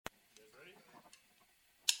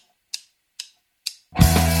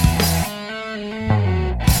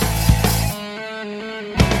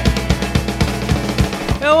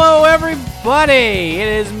everybody. It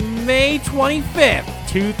is May 25th,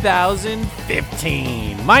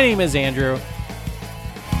 2015. My name is Andrew.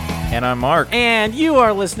 And I'm Mark. And you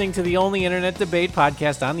are listening to the only internet debate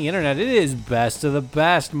podcast on the internet. It is Best of the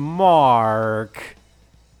Best. Mark.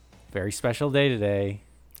 Very special day today.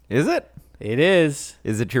 Is it? It is.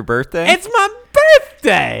 Is it your birthday? It's my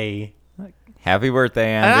birthday. Happy birthday,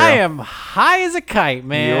 Andrew. And I am high as a kite,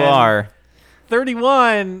 man. You are.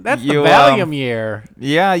 31. That's the You, Valium year.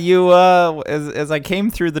 Yeah, you, as I came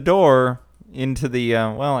through the door into the,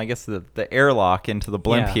 I guess the airlock into the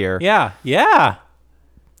blimp here. Yeah.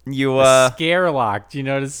 You, Scare lock. Do you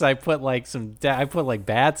notice I put like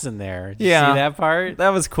bats in there? Did you see that part? that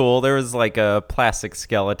was cool. There was like a plastic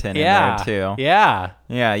skeleton in there too. Yeah.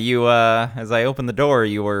 Yeah, you, as I opened the door,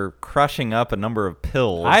 you were crushing up a number of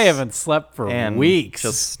pills. I haven't slept for and weeks.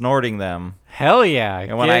 just snorting them. Hell yeah.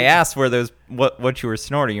 And when I asked where those what you were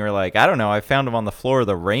snorting, you were like, I don't know, I found them on the floor of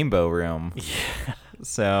the Rainbow Room. Yeah.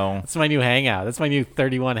 So that's my new hangout. That's my new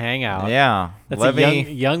 31 hangout. Yeah. That's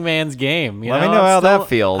a young man's game. Let me know how that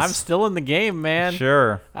feels. I'm still in the game, man.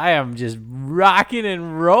 Sure. I am just rocking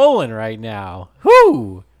and rolling right now.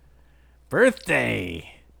 Whoo!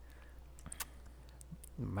 Birthday.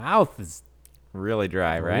 Mouth is really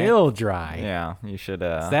dry, right? real dry. Yeah, you should.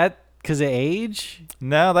 Is that because of age?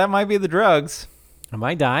 No, that might be the drugs. Am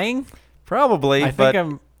I dying? Probably. I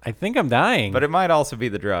think I'm dying. But it might also be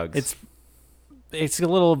the drugs. It's a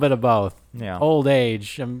little bit of both. Yeah. Old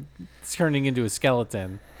age. I'm turning into a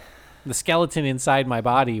skeleton. The skeleton inside my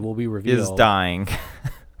body will be revealed. Is dying.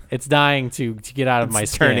 It's dying to get out of my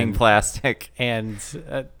skin. Turning plastic. And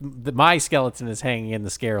my skeleton is hanging in the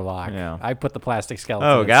scare lock. Yeah. I put the plastic skeleton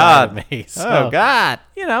Oh, inside God. of me. So, Oh, God.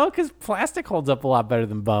 You know, because plastic holds up a lot better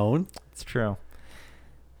than bone. It's true.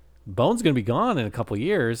 Bone's going to be gone in a couple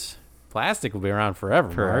years. Plastic will be around forever,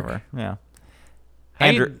 Mark. Yeah.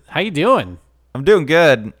 How you doing? I'm doing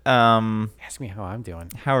good. Ask me how I'm doing.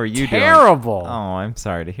 How are you doing? Terrible. Oh, I'm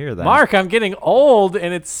sorry to hear that. Mark, I'm getting old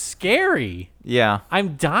and it's scary. Yeah.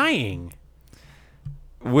 I'm dying.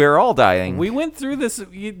 We're all dying. We went through this.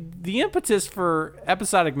 The impetus for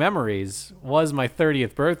Episodic Memories was my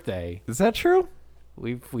 30th birthday. Is that true?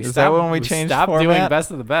 Is Is that when we changed stopped format? doing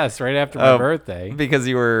Best of the Best right after my birthday Because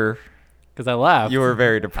you were because I left. You were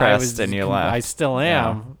very depressed and you left. I still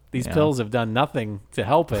am. Yeah. These Yeah. pills have done nothing to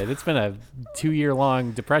help it. It's been a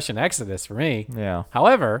 2-year-long depression exodus for me. Yeah.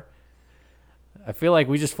 However, I feel like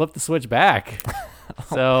we just flipped the switch back.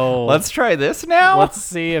 So Let's try this now. let's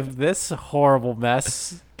see if this horrible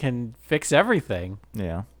mess can fix everything.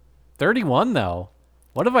 Yeah. 31 though.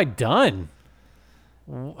 What have I done?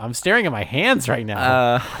 I'm staring at my hands right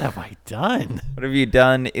now. What have I done? What have you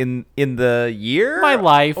done in the year? My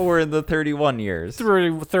life. Or in the 31 years?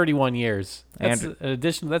 31 years. That's And- an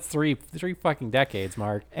addition. That's three fucking decades,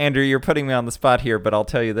 Mark. Andrew, you're putting me on the spot here, but I'll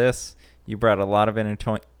tell you this. You brought a lot of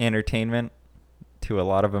entertainment to a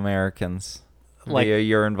lot of Americans via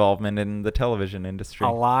your involvement in the television industry. A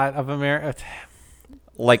lot of America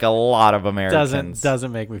Like a lot of Americans.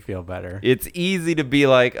 doesn't make me feel better. It's easy to be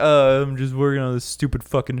like, oh, I'm just working on this stupid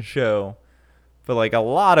fucking show. But like a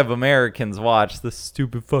lot of Americans watch the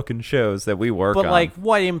stupid fucking shows that we work on. But like,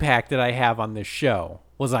 what impact did I have on this show?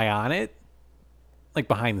 Was I on it? Like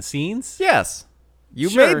behind the scenes? Yes. You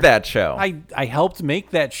Sure. made that show. I helped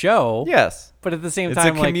make that show. Yes. But at the same It's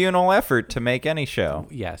time, a communal effort to make any show.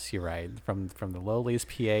 yes, you're right. From the lowliest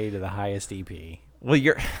PA to the highest EP. Well,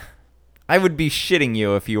 I would be shitting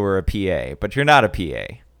you if you were a PA, but you're not a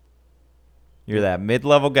PA. You're that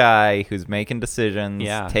mid-level guy who's making decisions,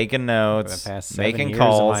 taking For notes, the past 7 making years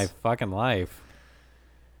calls. of my fucking life.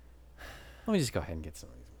 Let me just go ahead and get some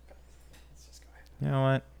of these. Let's just go ahead. You know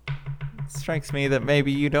what? It strikes me that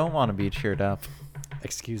maybe you don't want to be cheered up.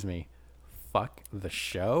 Excuse me. Fuck the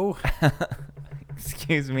show?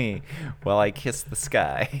 Excuse me while I kiss the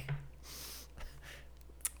sky.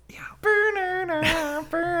 Yeah.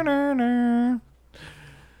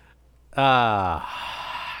 Yeah.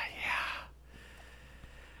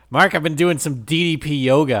 Mark, I've been doing some DDP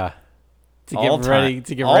yoga to All get ready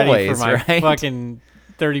time. for Always, my right? fucking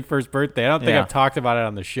 31st birthday. I don't think Yeah. I've talked about it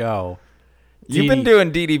on the show. You've been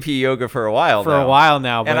doing DDP yoga for a while for a while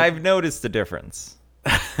now, but and I've noticed a difference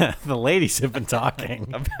the ladies have been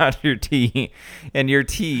talking. about your tea, and your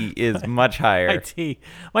tea is much higher.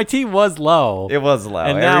 My tea was low. It was low.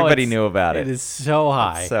 And now Everybody it's- knew about it. It is so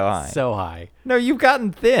high. It's so high. So high. No, you've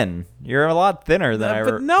gotten thin. You're a lot thinner than I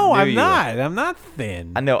But no, knew I'm you. not. I'm not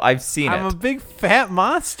thin. I know. I've seen I'm it. a big fat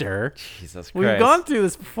monster. Jesus Christ. We've gone through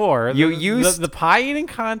this before. You the, used the pie eating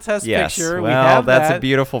contest yes. picture. Well, we have that's that. a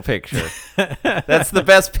beautiful picture. That's the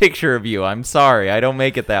best picture of you. I'm sorry. I don't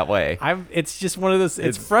make it that way. It's just one of those.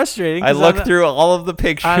 It's frustrating. I 'cause looked through all of the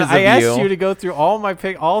pictures I of asked you to go through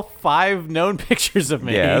all 5 known pictures of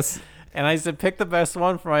me. Yes. And I said, pick the best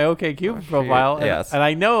one for my OkCupid profile. And, yes. and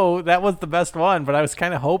I know that was the best one, but I was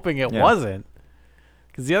kind of hoping it wasn't.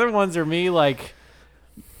 Because the other ones are me like,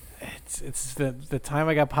 it's the time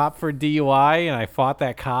I got popped for DUI and I fought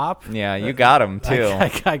that cop. Yeah, you got him too.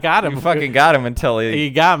 I got him. You fucking got him until He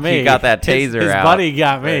got me. He got that taser his out. buddy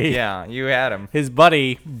got me. Yeah, you had him. His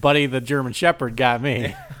buddy the German Shepherd got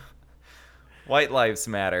me. White lives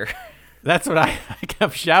matter. That's what I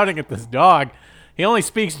kept shouting at this dog. He only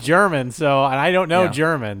speaks German, and I don't know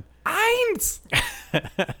German. Eins.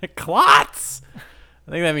 Klotz.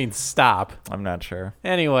 I think that means stop. I'm not sure.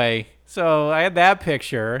 Anyway, so I had that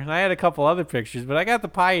picture, and I had a couple other pictures, but I got the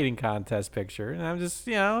pie eating contest picture, and I'm just,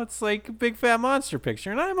 it's like a big fat monster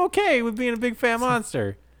picture, and I'm okay with being a big fat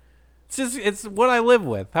monster. It's what I live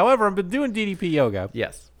with. However, I've been doing DDP yoga.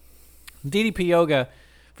 Yes. DDP yoga,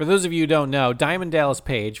 for those of you who don't know, Diamond Dallas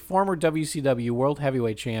Page, former WCW World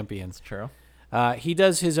Heavyweight Champion. It's true. He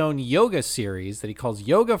does his own yoga series that he calls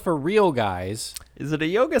Yoga for Real Guys. Is it a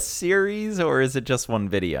yoga series or is it just one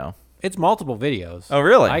video? It's multiple videos. Oh,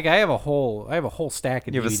 really? Like I have a whole stack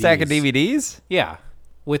of DVDs. You have a stack of DVDs? Yeah.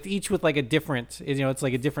 With like a different, it's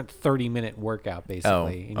like a different 30-minute workout basically. Oh,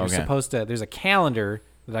 and you're okay. supposed to, there's a calendar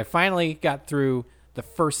that I finally got through the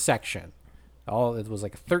first section. It was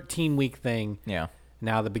like a 13-week thing. Yeah.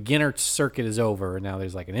 Now the beginner circuit is over, and now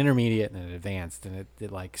there's like an intermediate and an advanced, and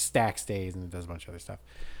it like stacks days and it does a bunch of other stuff.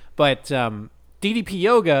 But DDP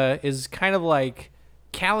yoga is kind of like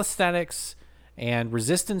calisthenics and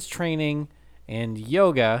resistance training and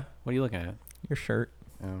yoga. What are you looking at? Your shirt.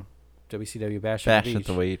 Oh, WCW Bash Bash at at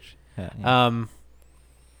the Beach. Yeah.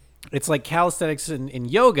 It's like calisthenics and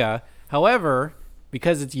yoga. However,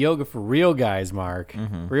 because it's yoga for real guys, Mark,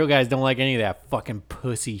 real guys don't like any of that fucking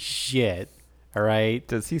pussy shit. All right.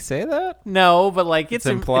 Does he say that? No, but like it's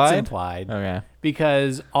implied? It's implied. Okay.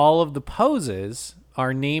 Because all of the poses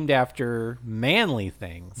are named after manly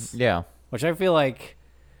things. Yeah. Which I feel like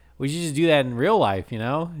we should just do that in real life,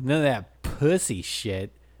 None of that pussy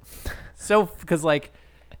shit. So, because like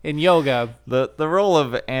in yoga, The role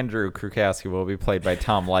of Andrew Krukowski will be played by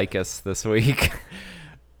Tom Likas this week.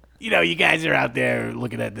 you guys are out there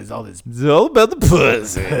looking at all this It's all about the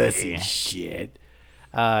pussy. shit.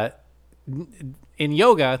 In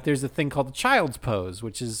yoga, there's a thing called the child's pose,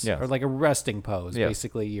 which is Yes. or like a resting pose. Yes.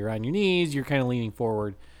 Basically, you're on your knees, you're kind of leaning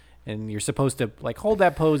forward, and you're supposed to like hold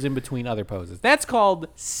that pose in between other poses. That's called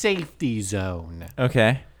safety zone.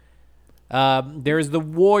 Okay. There's the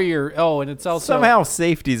warrior. Oh, and it's also Somehow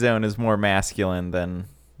Safety Zone is more masculine than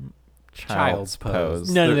Child's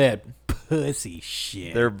Pose. None of that pussy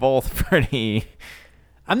shit. They're both pretty...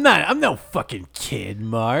 I'm no fucking kid,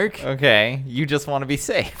 Mark. Okay. You just want to be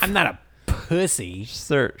safe. I'm not a pussy.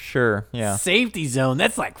 Sure. Yeah. Safety zone.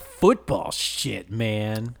 That's like football shit,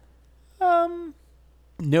 man.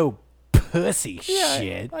 No pussy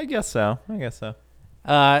shit. I guess so.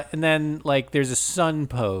 And then like there's a sun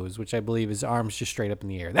pose, which I believe is arms just straight up in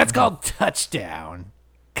the air. That's called touchdown,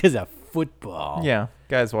 'cause of football. Yeah.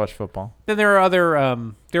 Guys watch football. Then there are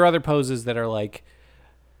other poses that are like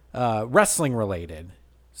wrestling related.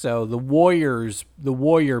 So the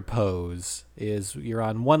warrior pose is you're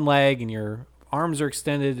on one leg and your arms are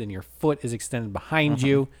extended and your foot is extended behind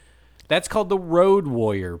you. That's called the road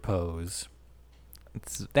warrior pose.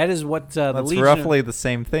 That is what the That's Legion roughly the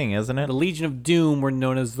same thing, isn't it? the Legion of Doom were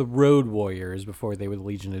known as the Road Warriors before they were the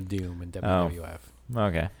Legion of Doom in WWF.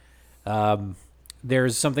 Okay.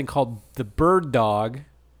 There's something called the bird dog,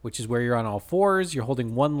 which is where you're on all fours. You're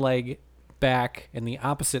holding one leg back and the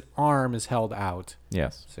opposite arm is held out.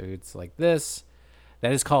 Yes. So it's like this.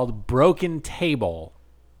 That is called broken table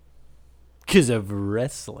because of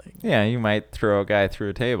wrestling. Yeah, you might throw a guy through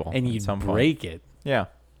a table And at you some point. break it. Yeah.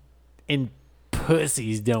 And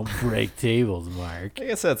pussies don't break tables, Mark. I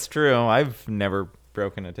guess that's true. I've never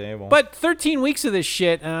broken a table. But 13 weeks of this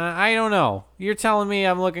shit, I don't know. You're telling me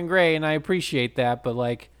I'm looking great, and I appreciate that. But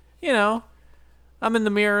like, I'm in the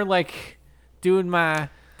mirror, like doing my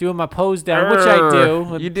pose down, which I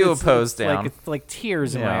do. You do a pose down. It's like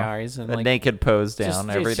tears in my eyes, and a like naked pose down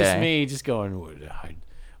every it's day. just me, just going.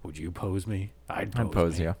 Would you pose me? I'd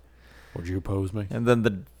pose me. you. Would you pose me? And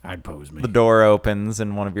then I'd pose me. the door opens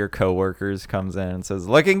and one of your coworkers comes in and says,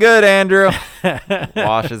 "Looking good, Andrew."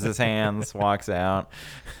 Washes his hands, walks out.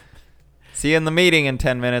 See you in the meeting in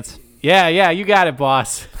 10 minutes. Yeah, you got it,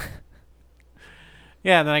 boss.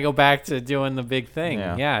 Yeah, and then I go back to doing the big thing.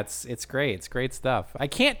 Yeah, it's great. It's great stuff. I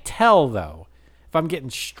can't tell, though, if I'm getting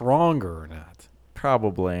stronger or not.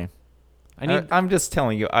 Probably. I'm just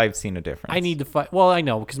telling you, I've seen a difference. I need to fight. Well, I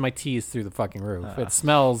know, because my tea is through the fucking roof. It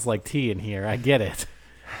smells like tea in here. I get it.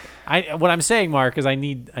 What I'm saying, Mark, is I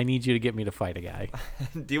need you to get me to fight a guy.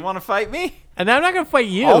 Do you want to fight me? And I'm not going to fight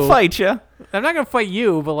you. I'll fight you. I'm not going to fight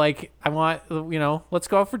you, but like I want, let's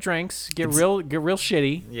go out for drinks, get real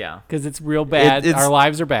shitty. Yeah. Because it's real bad. Our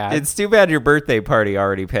lives are bad. It's too bad your birthday party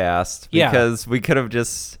already passed. Because we could have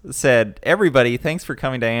just said, everybody, thanks for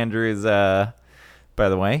coming to Andrew's, by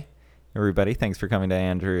the way, everybody, thanks for coming to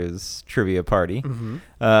Andrew's trivia party.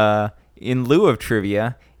 Mm-hmm. In lieu of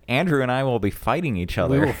trivia, Andrew and I will be fighting each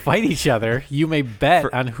other. We will fight each other. You may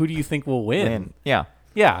bet on who do you think will win. Yeah.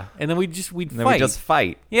 Yeah. And then we'd fight. We just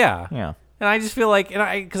fight. Yeah. Yeah. And I just feel like,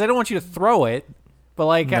 because I don't want you to throw it, but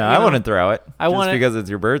like, no, I wouldn't throw it. Just because it's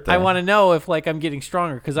your birthday. I want to know if like I'm getting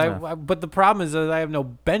stronger because but the problem is that I have no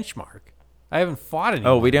benchmark. I haven't fought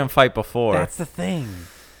anyone. Oh, we didn't fight before. That's the thing.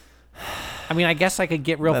 I mean, I guess I could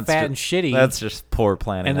get real fat and shitty. That's just poor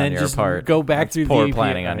planning on your part. And then just go back through poor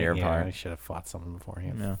planning on your part. I should have fought someone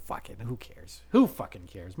beforehand. Yeah. Fuck it. Who cares? Who fucking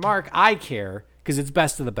cares? Mark, I care because it's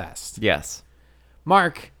best of the best. Yes.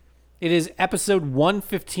 Mark, it is episode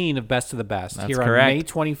 115 of Best of the Best. That's here correct. On May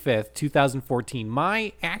 25th, 2014.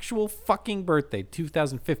 My actual fucking birthday,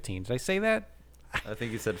 2015. Did I say that? I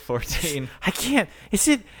think you said 14. I can't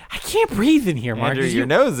breathe in here, Mark. Andrew, your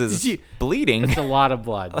nose is bleeding. It's a lot of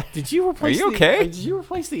blood. Did you replace? Are you okay? Did you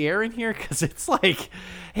replace the air in here? Because it's like,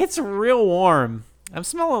 it's real warm. I'm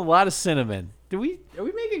smelling a lot of cinnamon. Are we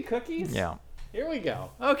making cookies? Yeah. Here we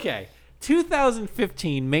go. Okay.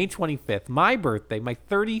 2015, May 25th, my birthday, my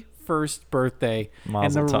 31st birthday,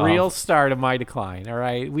 Mazel and the tov. Real start of my decline. All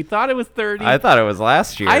right. We thought it was 30. I thought it was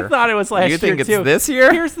last year. I thought it was last year. You think it's too. this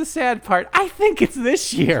year? Here's the sad part. I think it's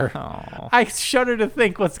this year. Oh. I shudder to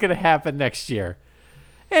think what's going to happen next year.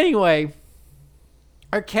 Anyway,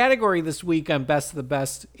 our category this week on Best of the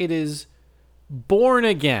Best, it is Born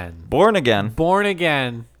Again. Born Again. Born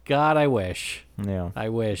Again. God, I wish. Yeah. I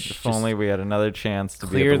wish. If only we had another chance to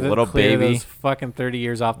clear be a little clear baby. Those fucking 30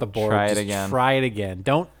 years off the board. Try it Just again. Try it again.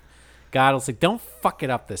 God will say, don't fuck it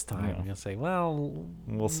up this time. Yeah. And you'll say, well,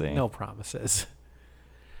 we'll see. No promises.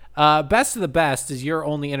 Best of the Best is your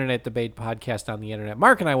only internet debate podcast on the internet.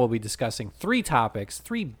 Mark and I will be discussing 3 topics,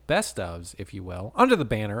 3 best ofs, if you will, under the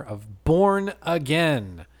banner of Born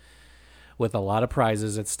Again, with a lot of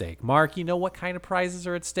prizes at stake. Mark, you know what kind of prizes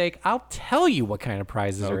are at stake? I'll tell you what kind of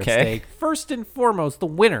prizes are at stake. First and foremost, the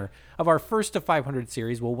winner of our First to 500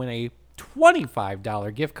 series will win a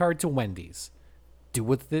 $25 gift card to Wendy's. Do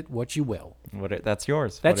with it what you will. That's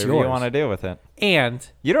yours. That's Whatever yours. you want to do with it. And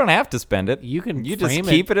you don't have to spend it. You just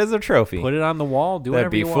keep it as a trophy. Put it on the wall. Do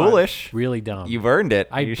whatever you want. That'd be foolish. Really dumb. You've earned it.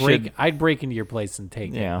 I'd break into your place and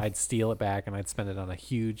take it. Yeah. I'd steal it back and I'd spend it on a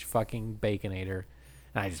huge fucking Baconator.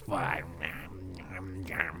 And I just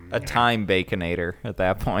a time Baconator at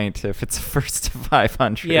that point if it's First to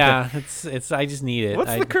 500. Yeah, it's. I just need it.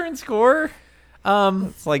 What's the current score?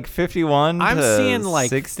 It's like 51. I'm to seeing like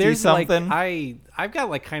 60 there's something. Like I've got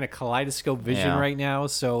like kind of kaleidoscope vision right now,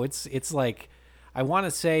 so it's like I want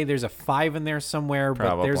to say there's a 5 in there somewhere,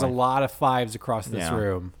 but there's a lot of 5s across this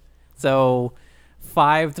room. So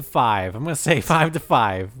 5 to 5. I'm gonna say 5 to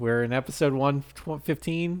 5. We're in episode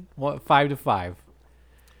 115. 5 to 5.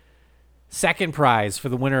 Second prize for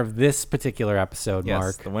the winner of this particular episode,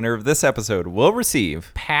 Mark. The winner of this episode will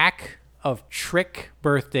receive pack of Trick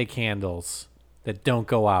birthday candles that don't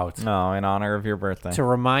go out. No, in honor of your birthday. To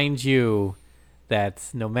remind you that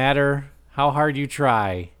no matter how hard you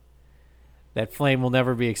try, that flame will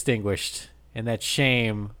never be extinguished. And that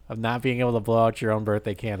shame of not being able to blow out your own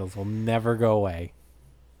birthday candles will never go away.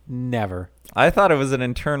 Never. I thought it was an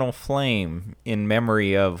internal flame in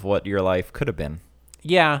memory of what your life could have been.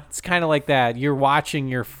 Yeah, it's kind of like that. You're watching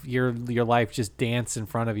your life just dance in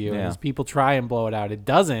front of you. And as people try and blow it out, it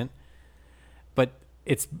doesn't. But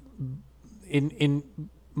it's in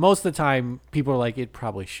most of the time, people are like, it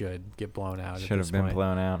probably should get blown out. Should have been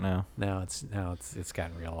blown out now. No, it's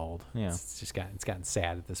gotten real old. Yeah, it's gotten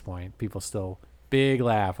sad at this point. People still big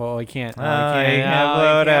laugh. Oh, I can't. Oh, I can't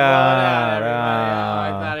blow it out. I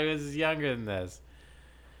thought he was younger than this.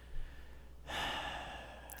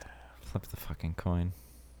 Flip the fucking coin.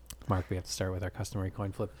 Mark, we have to start with our customary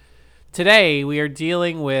coin flip. Today, we are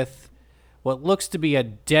dealing with what looks to be a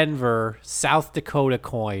Denver, South Dakota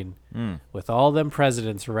coin with all them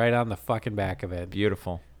presidents right on the fucking back of it.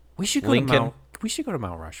 Beautiful. We should go to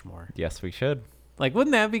Mount Rushmore. Yes, we should. Like,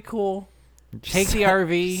 wouldn't that be cool? Take the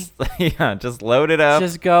RV. Yeah, just load it up.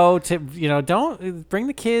 Just go to, don't bring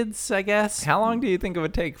the kids, I guess. How long do you think it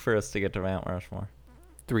would take for us to get to Mount Rushmore?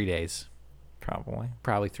 3 days.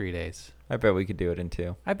 Probably 3 days. I bet we could do it in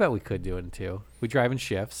 2. I bet we could do it in 2. We drive in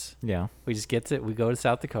shifts. Yeah. We just we go to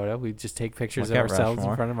South Dakota. We just take pictures Look of at ourselves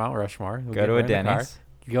Rushmore. in front of Mount Rushmore. Go to a Denny's.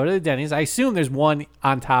 Go to the Denny's. I assume there's one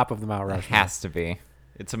on top of the Mount Rushmore. It has to be.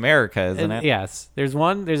 It's America, isn't it? Yes. There's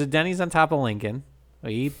a Denny's on top of Lincoln.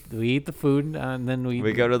 We eat the food, and then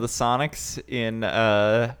we go to the Sonics in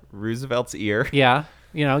Roosevelt's ear. Yeah.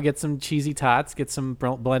 Get some cheesy tots, get some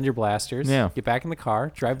blender blasters. Yeah. Get back in the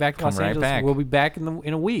car, drive back to Los Angeles. Back. We'll be back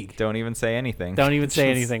in a week. Don't even say anything. Don't even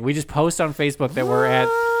say anything. We just post on Facebook that we're at.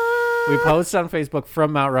 We post on Facebook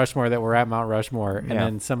from Mount Rushmore that we're at Mount Rushmore, and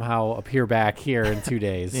then somehow appear back here in 2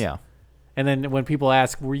 days. Yeah. And then when people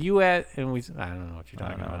ask, "Were you at?" and I don't know what you're I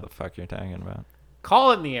talking don't know about. what the fuck you're talking about.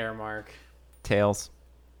 Call it in the air, Mark. Tails.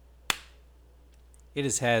 It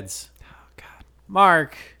is heads. Oh God.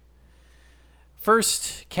 Mark.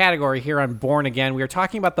 First category here on Born Again. We are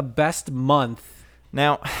talking about the best month.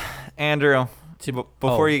 Now, Andrew,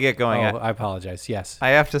 before you get going, I apologize. Yes. I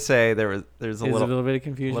have to say there's a little bit of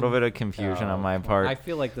confusion. On my part. I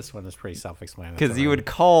feel like this one is pretty self-explanatory. Because you had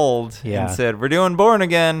called and said, we're doing Born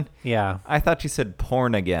Again. Yeah. I thought you said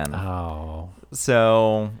porn again. Oh.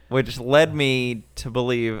 So, which led me to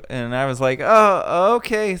believe, and I was like, oh,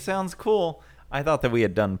 okay, sounds cool. I thought that we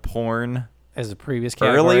had done porn as a previous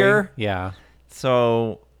category. Earlier. Yeah.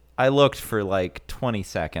 So I looked for like 20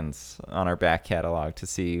 seconds on our back catalog to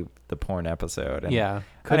see the porn episode. And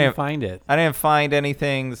couldn't find it. I didn't find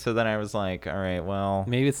anything, so then I was like, all right, well.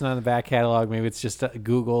 Maybe it's not in the back catalog. Maybe it's just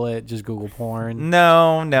Google it. Just Google porn.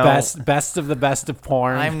 No. Best of the best of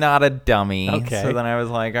porn. I'm not a dummy. Okay. So then I was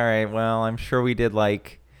like, all right, well, I'm sure we did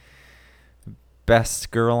like best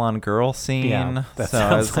girl on girl scene. Yeah, that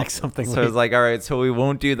sounds like something. So I was like, all right, so we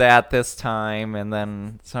won't do that this time. And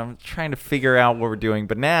then, so I'm trying to figure out what we're doing.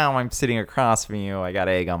 But now I'm sitting across from you. I got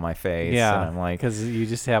egg on my face. Yeah, and I'm like, because you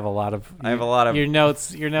just have a lot of. I have a lot of your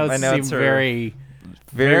notes. Your notes seem very,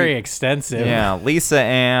 very extensive. Yeah, Lisa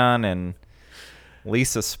Ann and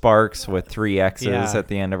Lisa Sparks with 3 X's at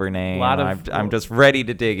the end of her name. I'm just ready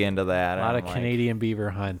to dig into that. A lot of Canadian Beaver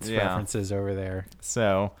Hunt references over there.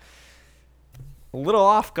 So. A little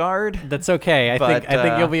off guard. That's okay. I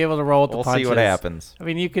think you'll be able to roll with the punches. We'll see what happens. I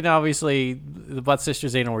mean, you can obviously the Butt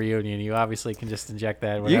Sisters Anal Reunion. You obviously can just inject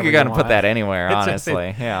that. You can put that anywhere.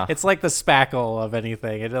 Honestly, yeah. It's like the spackle of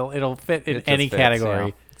anything. It'll fit in any category.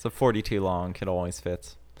 Yeah. It's a 42 long. It always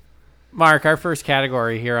fits. Mark, our first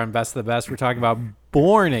category here on Best of the Best, we're talking about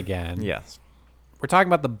Born Again. Yes. We're talking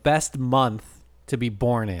about the best month to be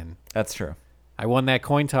born in. That's true. I won that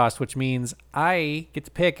coin toss, which means I get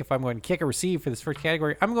to pick if I'm going to kick or receive for this first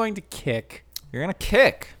category. I'm going to kick. You're going to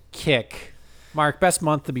kick. Kick. Mark, best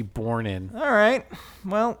month to be born in. All right.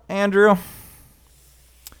 Well, Andrew, are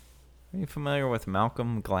you familiar with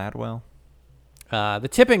Malcolm Gladwell? The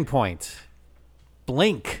Tipping Point.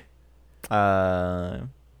 Blink. Freakonomics.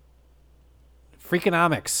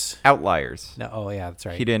 Outliers. No, oh, yeah, that's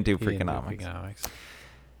right. He didn't do Freakonomics.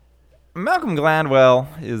 Malcolm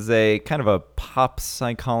Gladwell is a kind of a pop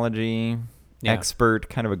psychology expert,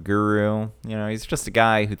 kind of a guru. You know, he's just a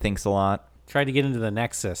guy who thinks a lot. Tried to get into the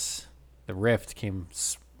Nexus. The Rift came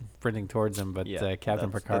sprinting towards him, but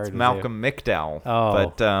Captain Picard. That's Malcolm McDowell. Oh.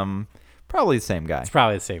 But probably the same guy. It's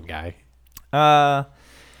probably the same guy.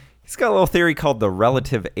 He's got a little theory called the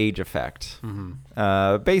relative age effect.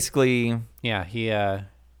 Mm-hmm. Basically. Yeah, he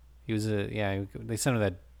was they sent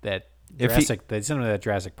him that they sent him to that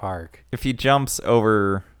Jurassic Park. If he jumps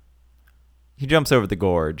over the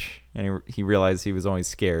gorge, and he realized he was always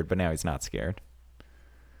scared, but now he's not scared.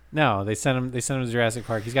 No, they sent him to Jurassic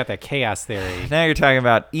Park. He's got that chaos theory. Now you're talking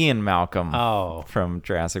about Ian Malcolm from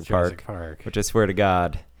Jurassic Park. Which I swear to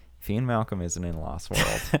God, if Ian Malcolm isn't in Lost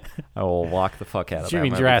World, I will walk the fuck out of that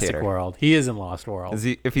movie Jurassic theater. World. He is in Lost World.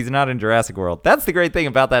 If he's not in Jurassic World, that's the great thing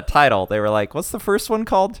about that title. They were like, "What's the first one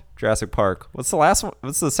called? Jurassic Park. What's the last one?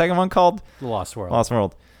 What's the second one called? Lost World. Lost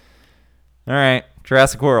World." All right,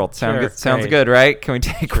 Jurassic World. Sounds good, right? Can we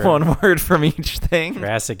take one word from each thing?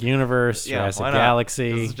 Jurassic Universe, Jurassic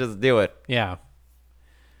Galaxy. Let's just do it. Yeah.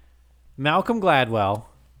 Malcolm Gladwell.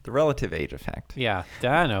 The relative age effect. Yeah,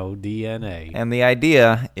 DNA. And the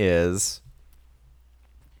idea is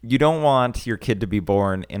you don't want your kid to be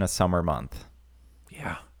born in a summer month.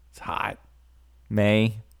 Yeah, it's hot.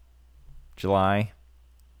 May, July.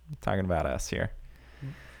 I'm talking about us here.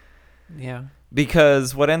 Yeah.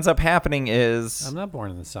 Because what ends up happening is... I'm not born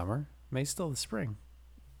in the summer. May's still the spring.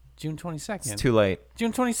 June 22nd. It's too late.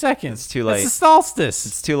 June 22nd. It's too late. It's the solstice.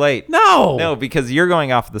 It's too late. No. No, because you're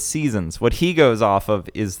going off the seasons. What he goes off of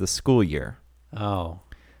is the school year. Oh.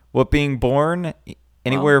 What being born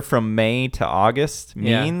anywhere from May to August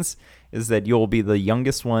means is that you'll be the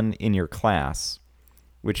youngest one in your class,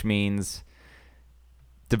 which means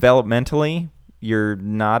developmentally, you're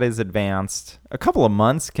not as advanced. A couple of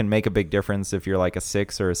months can make a big difference if you're like a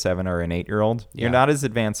 6 or a 7 or an 8-year-old. Yeah. You're not as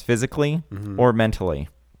advanced physically or mentally.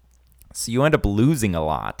 So you end up losing a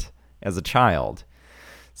lot as a child.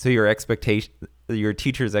 So your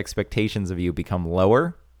teacher's expectations of you become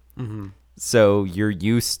lower. Mm-hmm. So you're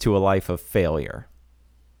used to a life of failure.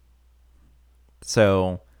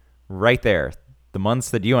 So right there, the months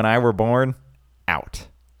that you and I were born, out.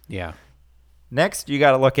 Yeah. Next, you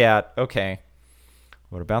got to look at, okay,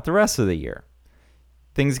 what about the rest of the year?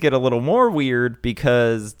 Things get a little more weird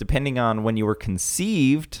because depending on when you were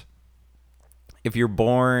conceived, if you're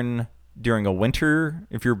born during a winter,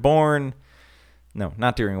 if you're born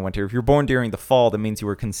during the fall, that means you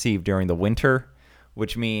were conceived during the winter,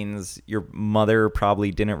 which means your mother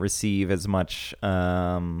probably didn't receive as much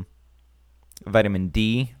vitamin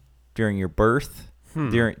D during your birth,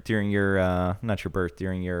 during your not your birth,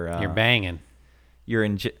 during your you're banging,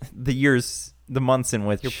 the months in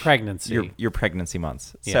which your pregnancy, your pregnancy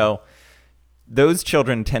months. Yeah. So those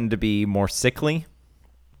children tend to be more sickly.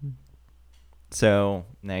 So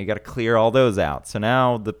now you got to clear all those out. So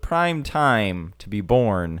now the prime time to be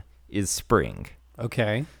born is spring.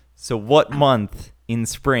 Okay. So what month in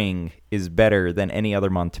spring is better than any other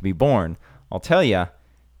month to be born? I'll tell you,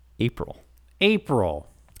 April. April.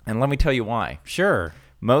 And let me tell you why. Sure.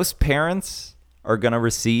 Most parents are going to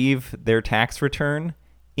receive their tax return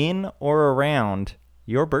in or around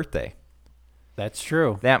your birthday. That's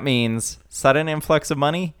true. That means sudden influx of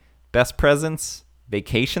money, best presents,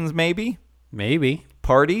 vacations maybe.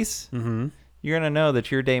 Parties. Mm-hmm. You're going to know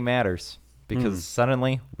that your day matters because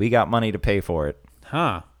suddenly we got money to pay for it.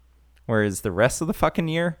 Huh. Whereas the rest of the fucking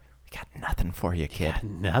year, we got nothing for you, kid.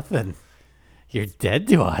 Nothing. You're dead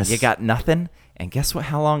to us. You got nothing. And guess what?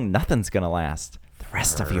 How long nothing's going to last? The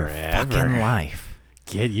rest of your fucking life.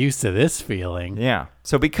 Get used to this feeling. Yeah.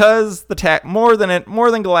 So because the more than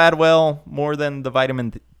Gladwell, more than the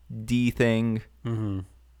vitamin D thing,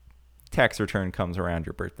 tax return comes around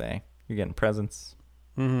your birthday. You're getting presents,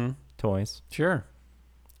 toys. Sure.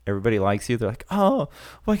 Everybody likes you. They're like, oh,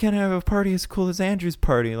 why can't I have a party as cool as Andrew's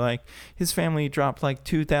party? Like, his family dropped like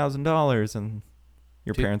 $2,000. And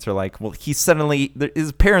your parents are like, well, his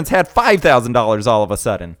parents had $5,000 all of a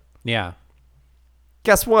sudden. Yeah.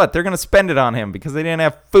 Guess what? They're going to spend it on him because they didn't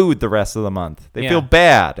have food the rest of the month. They feel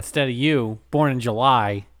bad. Instead of you, born in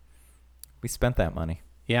July. We spent that money.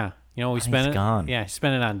 Yeah. You know what we spent it? Gone. Yeah,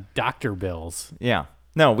 spent it on doctor bills. Yeah.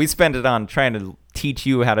 No, we spent it on trying to teach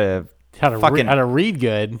you how to read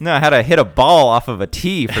good. No, how to hit a ball off of a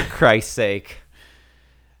tee, for Christ's sake.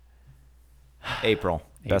 April.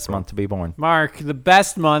 Best month to be born. Mark, the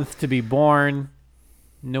best month to be born,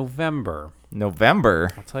 November. November?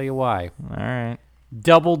 I'll tell you why. All right.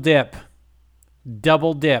 Double dip.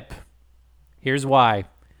 Here's why.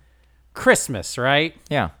 Christmas, right?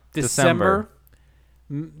 Yeah. December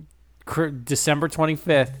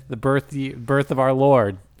 25th, the birth of our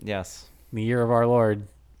Lord. Yes. The year of our Lord.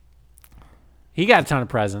 He got a ton of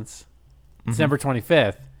presents. December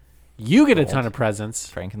 25th. You get a ton of presents.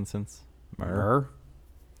 Frankincense. Myrrh.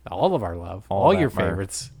 All of our love. All your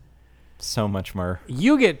favorites. So much myrrh.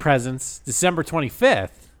 You get presents December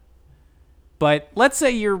 25th. But let's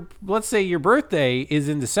say your birthday is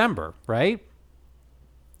in December, right?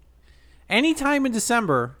 Anytime in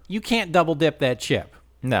December, you can't double dip that chip.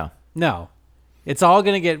 No. It's all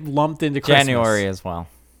going to get lumped into Christmas. January as well.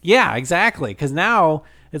 Yeah, exactly. Because now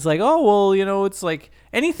it's like, oh, well, it's like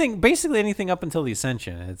basically anything up until the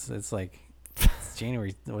Ascension. It's like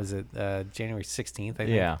January, was it January 16th, I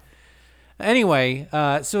think? Yeah. Anyway,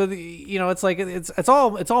 so it's like it's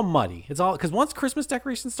all muddy. It's all because once Christmas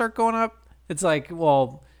decorations start going up, it's like,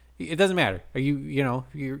 well, it doesn't matter. Are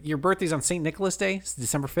your birthday's on St. Nicholas Day, it's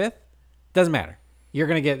December 5th? Doesn't matter. You're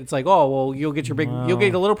gonna get. It's like, oh, well, you'll get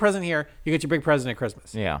a little present here. You get your big present at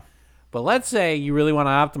Christmas. Yeah. But let's say you really want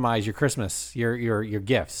to optimize your Christmas, your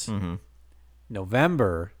gifts. Mm-hmm.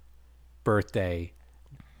 November birthday,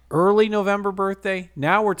 early November birthday.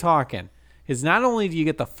 Now we're talking. Is not only do you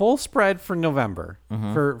get the full spread for November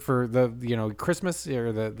for the Christmas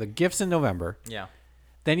or the gifts in November. Yeah.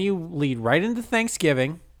 Then you lead right into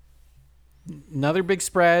Thanksgiving. Another big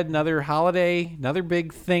spread, another holiday, another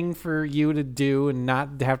big thing for you to do and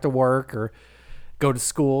not have to work or go to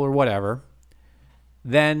school or whatever.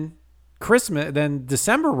 Then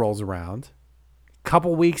December rolls around.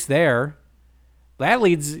 couple weeks there. That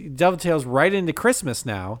dovetails right into Christmas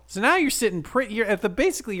now. So now you're sitting you're at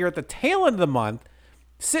the tail end of the month,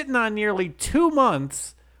 sitting on nearly 2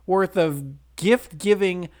 months worth of gift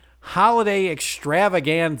giving holiday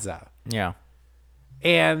extravaganza. Yeah.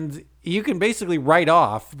 And you can basically write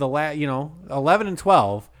off 11 and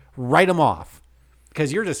 12, write them off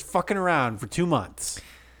because you're just fucking around for 2 months.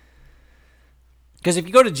 Because if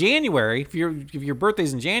you go to January, if your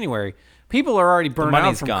birthday's in January, people are already burned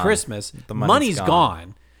out from Christmas. The money's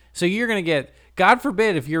gone. So you're going to get, God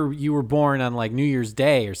forbid, if you were born on like New Year's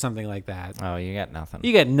Day or something like that. Oh, you got nothing.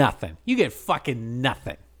 You get nothing. You get fucking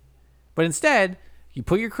nothing. But instead, you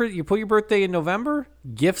put your birthday in November,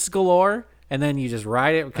 gifts galore, and then you just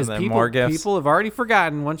ride it because people have already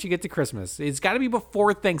forgotten once you get to Christmas. It's got to be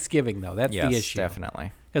before Thanksgiving though. That's the issue.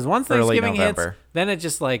 Definitely. Because once Thanksgiving hits, then it's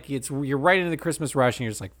just like you're right into the Christmas rush, and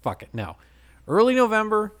you're just like, fuck it. No, early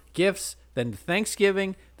November gifts, then to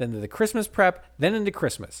Thanksgiving, then to the Christmas prep, then into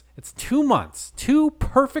Christmas. It's 2 months, 2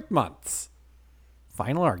 perfect months.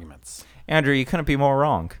 Final arguments. Andrew, you couldn't be more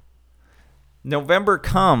wrong. November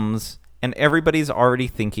comes, and everybody's already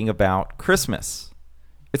thinking about Christmas.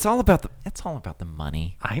 It's all about the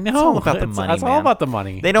money. I know. It's all about the money. It's all about the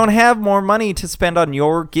money. They don't have more money to spend on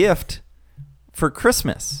your gift for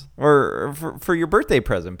Christmas or for your birthday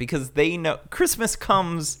present because they know Christmas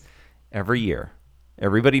comes every year.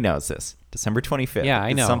 Everybody knows this. December 25th. Yeah,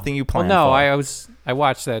 I know. It's something you plan for. I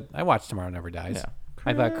watched that. I watched Tomorrow Never Dies. Yeah.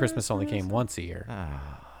 I thought Christmas only came once a year.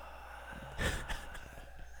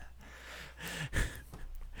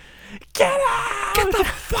 Get out! Get the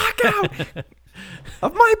fuck out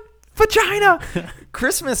of my vagina!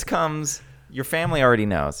 Christmas comes. Your family already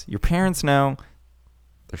knows. Your parents know.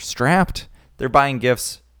 They're strapped. They're buying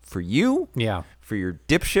gifts for you. Yeah. For your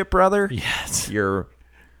dipshit brother. Yes. Your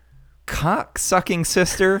cock-sucking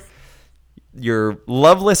sister. Your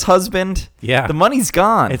loveless husband. Yeah. The money's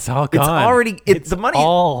gone. It's all gone. It's already... the money's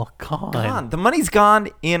all gone. The money's gone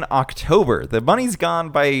in October. The money's gone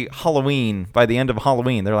by Halloween, by the end of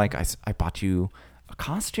Halloween. They're like, I bought you a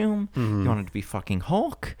costume. You wanted to be fucking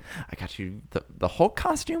Hulk. I got you the Hulk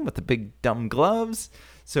costume with the big dumb gloves.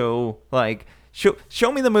 So, like...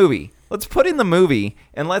 Show me the movie. Let's put in the movie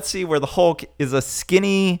and let's see where the Hulk is a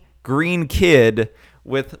skinny green kid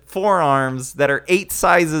with forearms that are 8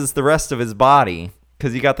 sizes the rest of his body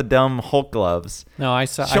because you got the dumb Hulk gloves. No, I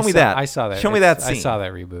saw. Show me that. I saw that. Show me that scene. I saw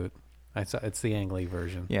that reboot. It's the Ang Lee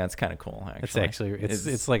version. Yeah, it's kind of cool. Actually,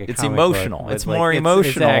 it's like it's emotional. It's more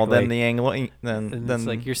emotional than the Ang Lee than it's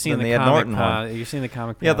like you're seeing the Ed Norton one. You're seeing the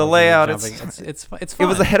comic. Yeah, the layout. It's fun. It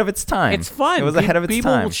was ahead of its time. It's fun. It was ahead of its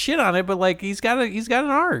time. People shit on it, but like he's got an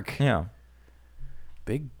arc. Yeah.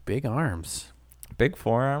 Big arms. Big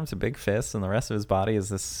forearms, a big fist, and the rest of his body is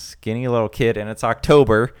this skinny little kid. And it's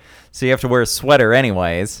October, so you have to wear a sweater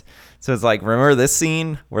anyways. So it's like, remember this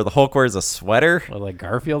scene where the Hulk wears a sweater with like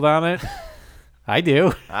Garfield on it? I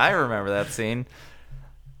do. I remember that scene.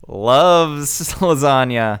 Loves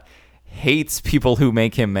lasagna. Hates people who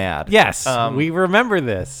make him mad. Yes, we remember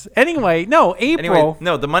this. Anyway, April.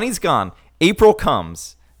 No, the money's gone. April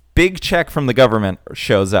comes. Big check from the government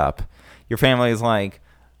shows up. Your family is like,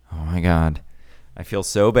 oh my God, I feel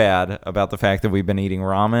so bad about the fact that we've been eating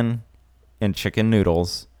ramen and chicken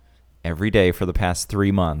noodles every day for the past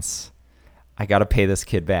 3 months. I got to pay this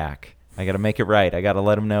kid back. I got to make it right. I got to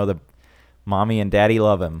let him know that Mommy and Daddy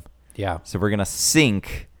love him. Yeah. So we're going to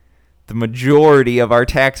sink the majority of our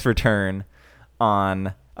tax return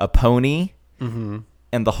on a pony and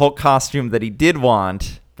the Hulk costume that he did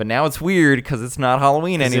want. But now it's weird because it's not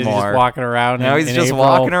Halloween anymore. He's just walking around. Now he's just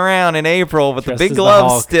walking around in April with the big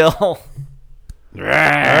gloves still.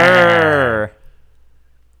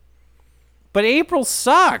 But April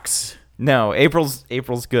sucks. No, April's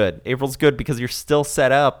good. April's good because you're still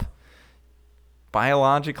set up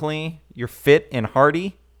biologically. You're fit and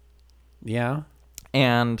hardy. Yeah.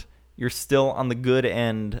 And you're still on the good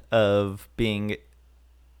end of being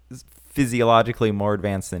physiologically more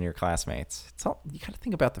advanced than your classmates. It's all, you got to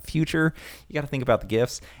think about the future. You got to think about the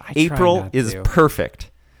gifts. April is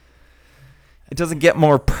perfect. It doesn't get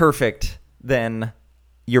more perfect than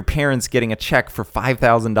your parents getting a check for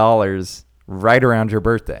 $5,000 right around your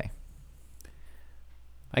birthday.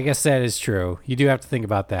 I guess that is true. You do have to think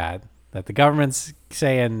about that. That the government's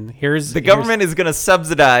saying, government is going to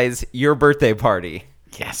subsidize your birthday party.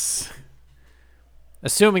 Yes.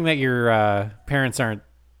 Assuming that your parents aren't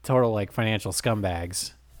total like financial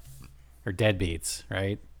scumbags or deadbeats,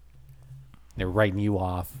 right? They're writing you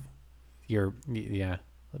off.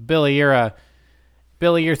 Billy,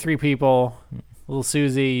 you're 3 people. Little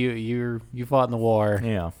Susie, you fought in the war.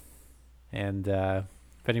 Yeah. And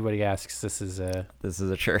If anybody asks, this is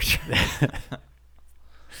a church.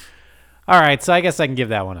 All right, so I guess I can give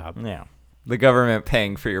that one up. Yeah. The government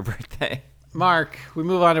paying for your birthday. Mark, we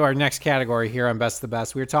move on to our next category here on Best of the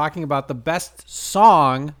Best. We're talking about the best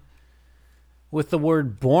song with the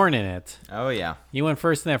word born in it. Oh, yeah. You went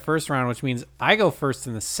first in that first round, which means I go first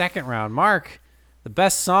in the second round. Mark, the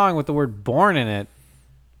best song with the word born in it.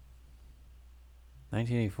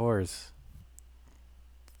 1984's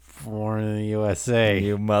Born in the USA.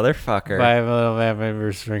 You motherfucker. By a little man by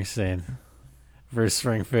Bruce Springsteen. Bruce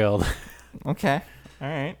Springfield. Okay. All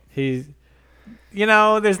right.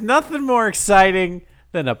 There's nothing more exciting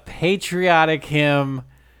than a patriotic hymn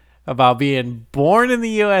about being born in the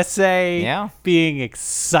USA. Yeah. Being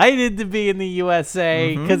excited to be in the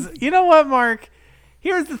USA. Because you know what, Mark?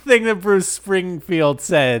 Here's the thing that Bruce Springfield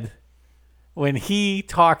said when he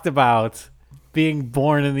talked about being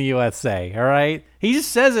born in the USA. All right? He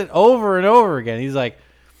just says it over and over again. He's like,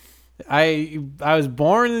 I was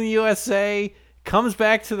born in the USA. Comes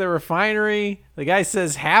back to the refinery. The guy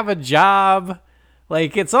says, have a job.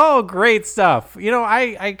 Like, it's all great stuff.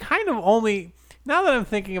 I kind of only, now that I'm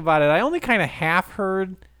thinking about it, I only kind of half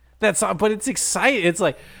heard that song, but it's exciting. It's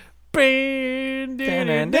like, bang,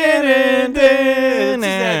 it's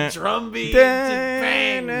that drum beat.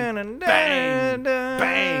 Bang, bang, bang.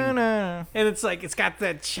 And it's like, it's got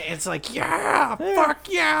that chance, like, yeah, fuck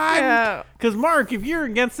yeah. Because, Mark, if you're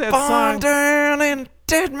against that song. Down in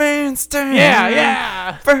Dead Man's Town.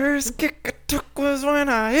 Yeah. First kick I took was when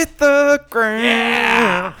I hit the ground.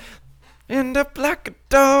 Yeah. End up like a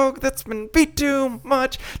dog that's been beat too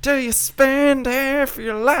much till you spend half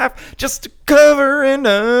your life just covering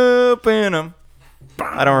up in them.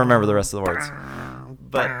 I don't remember the rest of the words.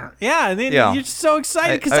 But yeah, and then you're just so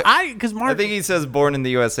excited because Mark. I think he says "Born in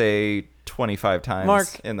the USA" 25 times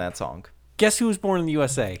Mark, in that song. Guess who was born in the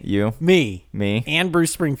USA? You. Me. And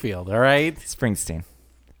Bruce Springfield. All right. Springsteen.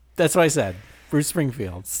 That's what I said. Bruce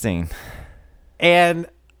Springfield. Steen. And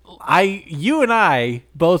you and I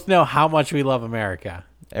both know how much we love America.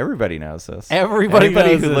 Everybody knows this. Everybody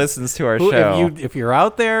who this. listens to our show. If you're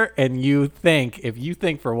out there and you think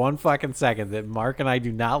for one fucking second that Mark and I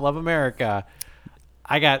do not love America,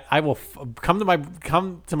 I will come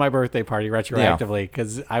to my birthday party retroactively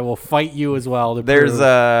because I will fight you as well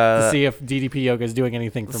to see if DDP Yoga is doing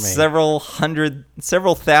anything for me. Several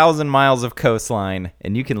thousand miles of coastline,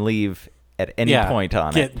 and you can leave at any point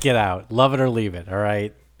on it. Get out, love it or leave it. All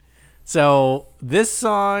right. So this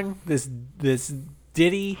song, this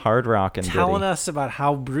ditty, hard rockin' telling ditty. us about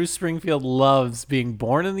how Bruce Springfield loves being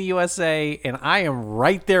born in the USA, and I am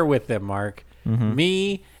right there with him, Mark. Mm-hmm.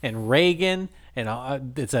 Me and Reagan.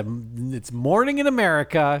 And it's Morning in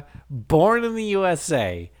America, born in the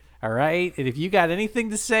USA. All right. And if you got anything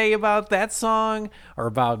to say about that song or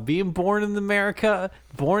about being born in America,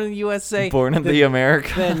 born in the USA,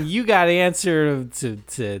 then you got to answer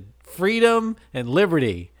to freedom and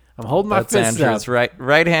liberty. I'm holding my fist Andrew's up.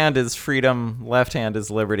 right hand is freedom, left hand is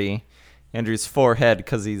liberty. Andrew's forehead,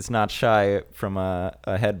 because he's not shy from a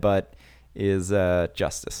headbutt, is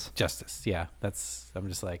justice. Justice. Yeah. I'm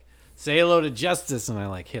just like, say hello to justice, and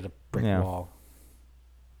I hit a brick wall.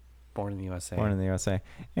 Born in the USA. Born in the USA.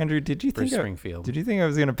 Andrew, did you think Springfield? Did you think I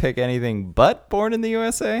was going to pick anything but Born in the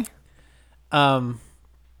USA? Born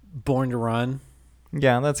to Run.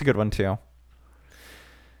 Yeah, that's a good one too.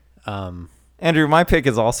 Andrew, my pick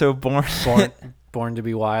is also Born to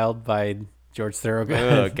Be Wild by George Thorogood.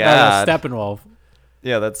 Oh God, Steppenwolf.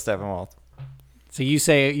 Yeah, that's Steppenwolf. So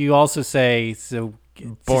you also say so.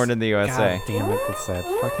 Born in the USA. God damn it! That's that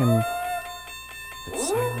fucking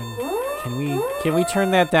siren. Can we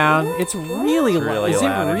turn that down? It's really loud. Is it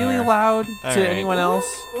really loud to anyone else?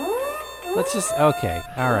 Let's just okay.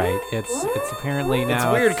 All right. It's apparently now. It's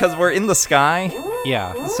weird because we're in the sky.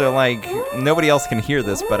 Yeah. So nobody else can hear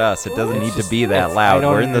this but us. It doesn't need to be that loud.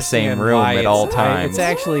 We're in the same room at all times. It's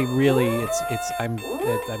actually really I'm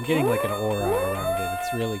getting like an aura around it.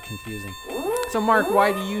 It's really confusing. So Mark,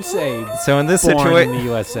 why do you say in this Born in the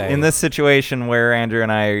USA? In this situation where Andrew and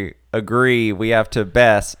I agree, we have to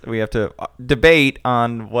debate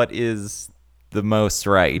on what is the most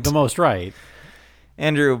right. The most right.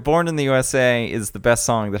 Andrew, Born in the USA is the best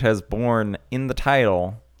song that has born in the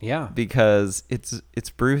title. Yeah. Because it's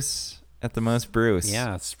Bruce at the most Bruce.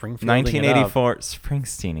 Yeah, Springfield. 1984,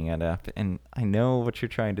 Springsteening it up. And I know what you're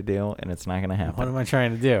trying to do, and it's not going to happen. What am I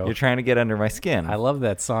trying to do? You're trying to get under my skin. I love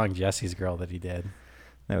that song, Jesse's Girl, that he did.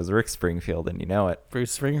 That was Rick Springfield, and you know it.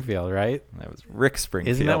 Bruce Springfield, right? That was Rick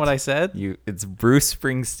Springfield. Isn't that what I said? It's Bruce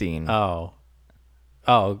Springsteen. Oh.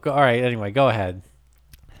 All right. Anyway, go ahead.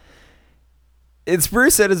 It's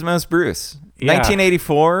Bruce at his most Bruce. Yeah.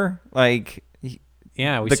 1984,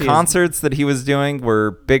 Yeah, the concerts that he was doing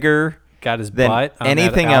were bigger. Got his than butt on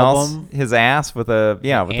anything that else. album. His ass with a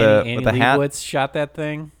Annie with a hat. Leibovitz shot that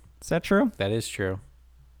thing. Is that true? That is true.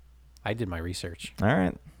 I did my research. All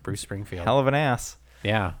right. Bruce Springfield. Hell of an ass.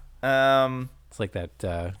 Yeah. It's like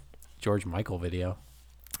that George Michael video.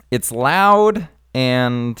 It's loud,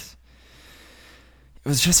 and it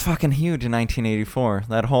was just fucking huge in 1984.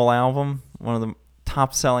 That whole album, one of the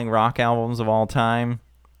top-selling rock albums of all time.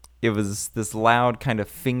 It was this loud kind of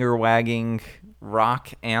finger-wagging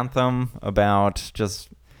rock anthem about just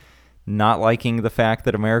not liking the fact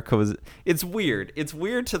that America was... It's weird. It's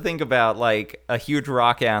weird to think about like a huge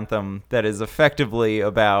rock anthem that is effectively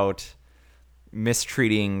about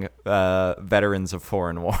mistreating veterans of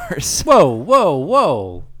foreign wars.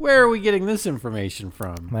 Whoa. Where are we getting this information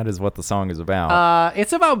from? That is what the song is about.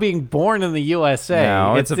 It's about being born in the USA.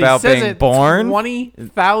 No, it's about being born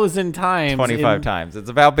 20,000 times. 25 times. It's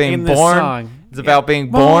about being in born. The song. It's about being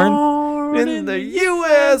born in the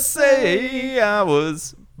USA. I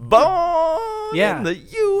was born in the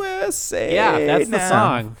USA. Yeah, that's the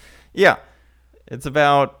song. Yeah. It's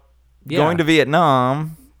about going to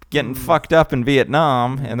Vietnam, getting fucked up in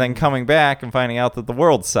Vietnam, and then coming back and finding out that the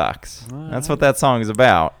world sucks. That's what that song is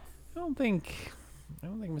about. I don't think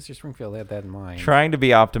Mr. Springfield had that in mind. Trying to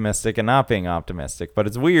be optimistic and not being optimistic, but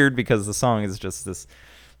it's weird because the song is just this.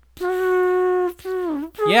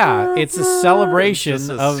 Yeah, it's a celebration just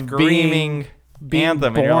a of screaming being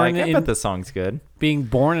anthem, and you're like, born I bet this song's good. Being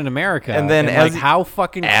born in America, and then like how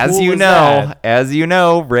fucking cool as you is know, that? as you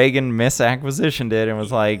know, Reagan misacquisitioned it and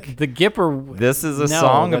was like, the Gipper. This is a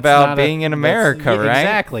song about being in America, right?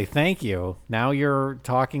 Exactly. Thank you. Now you're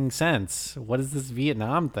talking sense. What is this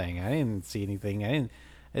Vietnam thing? I didn't see anything.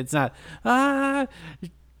 It's not.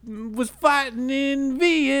 Was fighting in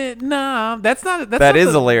Vietnam. That's not. That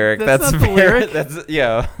is a lyric. That's not the lyric. That's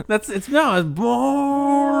yeah. It's no. I was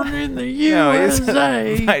born in the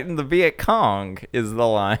USA. Fighting the Viet Cong is the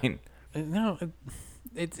line. No,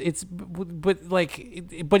 but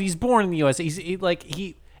he's born in the USA.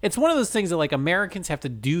 It's one of those things that like Americans have to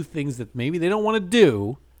do things that maybe they don't want to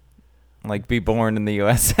do. Like be born in the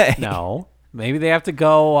USA. No, maybe they have to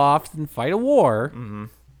go off and fight a war,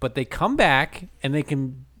 but they come back and they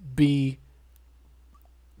can be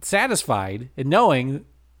satisfied in knowing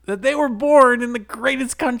that they were born in the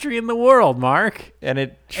greatest country in the world, Mark. And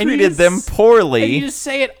it treated them poorly. And you just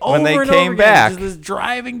say it over when they and came over back. Again. Just this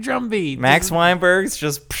driving drum beat. Max Weinberg's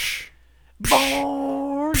just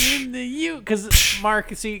born in the U. Because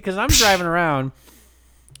Mark, see, because I'm driving around.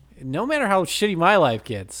 No matter how shitty my life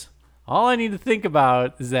gets, all I need to think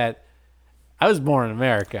about is that I was born in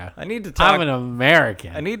America. I'm an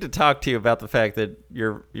American. I need to talk to you about the fact that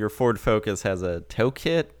your Ford Focus has a tow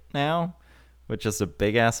kit now, with just a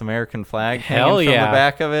big ass American flag hanging from the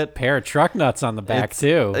back of it. Pair of truck nuts on the back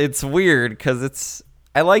too. It's weird because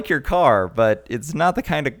I like your car, but it's not the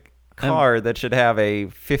kind of car that should have a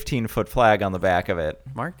 15-foot flag on the back of it.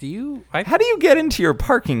 Mark, how do you get into your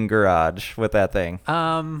parking garage with that thing?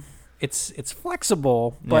 It's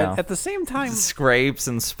flexible, but at the same time, scrapes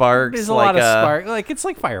and sparks. There's a lot of spark. Like it's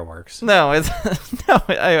like fireworks. No, it's no.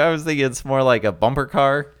 I was thinking it's more like a bumper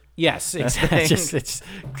car. Yes, exactly.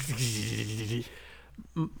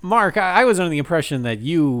 Mark, I was under the impression that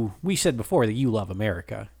we said before that you love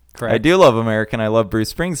America. Correct? I do love America, and I love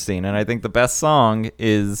Bruce Springsteen, and I think the best song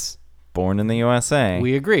is Born in the USA.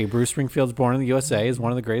 We agree. Bruce Springfield's Born in the USA is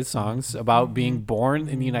one of the greatest songs about being born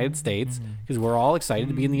in the United States because we're all excited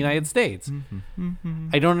to be in the United States.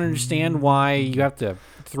 I don't understand why you have to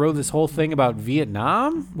throw this whole thing about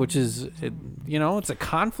Vietnam, which is, it's a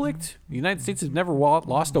conflict. The United States has never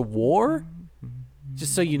lost a war,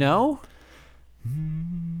 just so you know.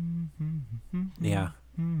 Yeah.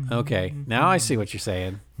 Okay. Now I see what you're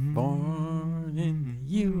saying. Born in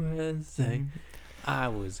the USA. I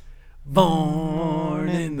was born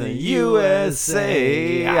in the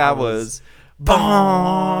USA. I was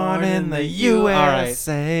born in the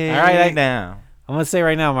USA. All right. Now I'm going to say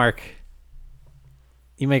right now, Mark,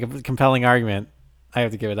 you make a compelling argument. I have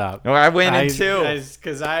to give it up. No, I went in two.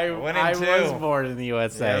 Because I was born in the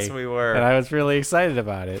USA. Yes, we were. And I was really excited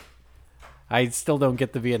about it. I still don't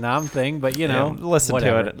get the Vietnam thing, but listen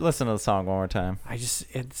whatever. to it. Listen to the song one more time.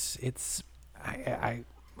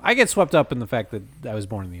 I get swept up in the fact that I was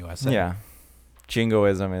born in the USA. Yeah.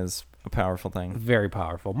 Jingoism is a powerful thing. Very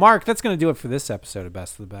powerful. Mark, that's going to do it for this episode of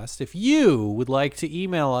Best of the Best. If you would like to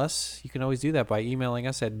email us, you can always do that by emailing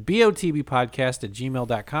us at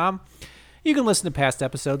botbpodcast@gmail.com. You can listen to past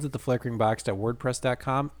episodes at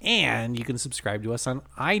theflickeringbox.wordpress.com, and you can subscribe to us on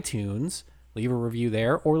iTunes. Leave a review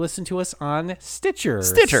there, or listen to us on Stitcher.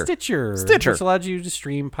 Which allows you to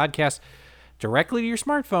stream podcasts directly to your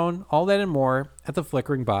smartphone. All that and more at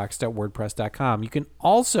theflickeringbox.wordpress.com. You can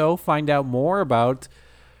also find out more about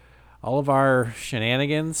all of our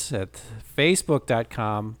shenanigans at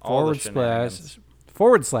facebook.com //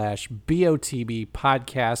 BOTB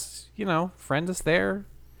podcasts. You know, friend us there.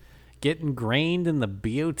 Get ingrained in the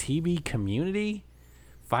BOTB community.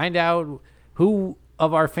 Find out who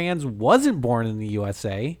of our fans wasn't born in the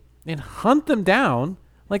USA and hunt them down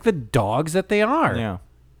like the dogs that they are. Yeah.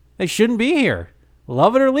 They shouldn't be here.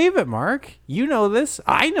 Love it or leave it, Mark. You know this.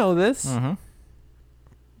 I know this. Mm-hmm.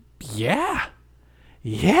 Yeah.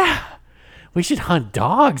 Yeah. We should hunt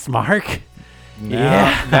dogs, Mark.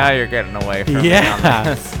 Now you're getting away from me on Yeah.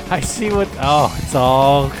 this. I see what... Oh, it's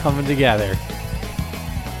all coming together.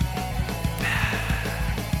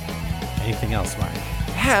 Anything else, Mark?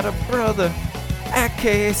 Had a brother,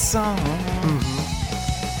 AK song.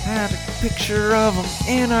 Had a picture of him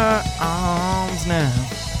in her arms now.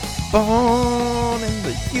 Born in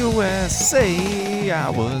the USA, I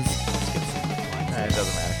was. It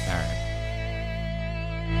doesn't matter.